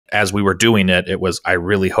as we were doing it, it was, I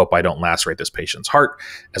really hope I don't lacerate this patient's heart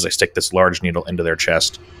as I stick this large needle into their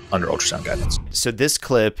chest under ultrasound guidance. So this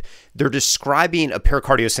clip, they're describing a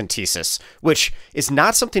pericardiocentesis, which is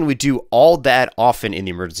not something we do all that often in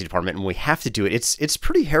the emergency department, and we have to do it. It's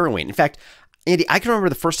pretty harrowing. In fact, Andy, I can remember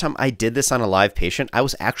the first time I did this on a live patient, I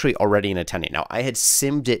was actually already an attending. Now, I had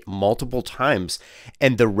simmed it multiple times,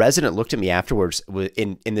 and the resident looked at me afterwards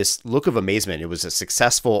in this look of amazement. It was a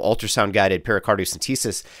successful ultrasound-guided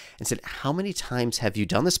pericardiocentesis, and said, "How many times have you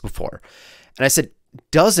done this before?" And I said,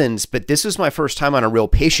 "Dozens, but this was my first time on a real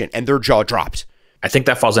patient," and their jaw dropped. I think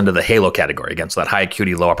that falls into the halo category, again, so that high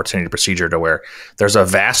acuity, low opportunity procedure, to where there's a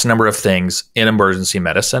vast number of things in emergency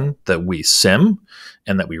medicine that we sim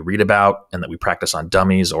and that we read about and that we practice on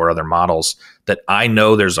dummies or other models that I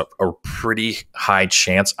know there's a pretty high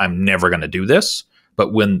chance I'm never going to do this.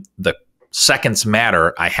 But when the seconds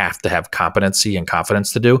matter, I have to have competency and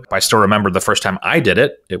confidence to do. I still remember the first time I did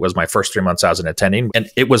it. It was my first 3 months I was an attending. And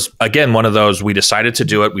it was, again, one of those, we decided to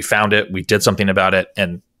do it. We found it. We did something about it.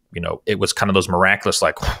 And it was kind of those miraculous,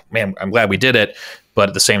 like, man, I'm glad we did it. But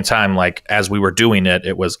at the same time, like, as we were doing it,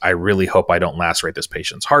 it was, I really hope I don't lacerate this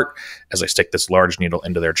patient's heart as I stick this large needle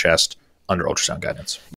into their chest under ultrasound guidance.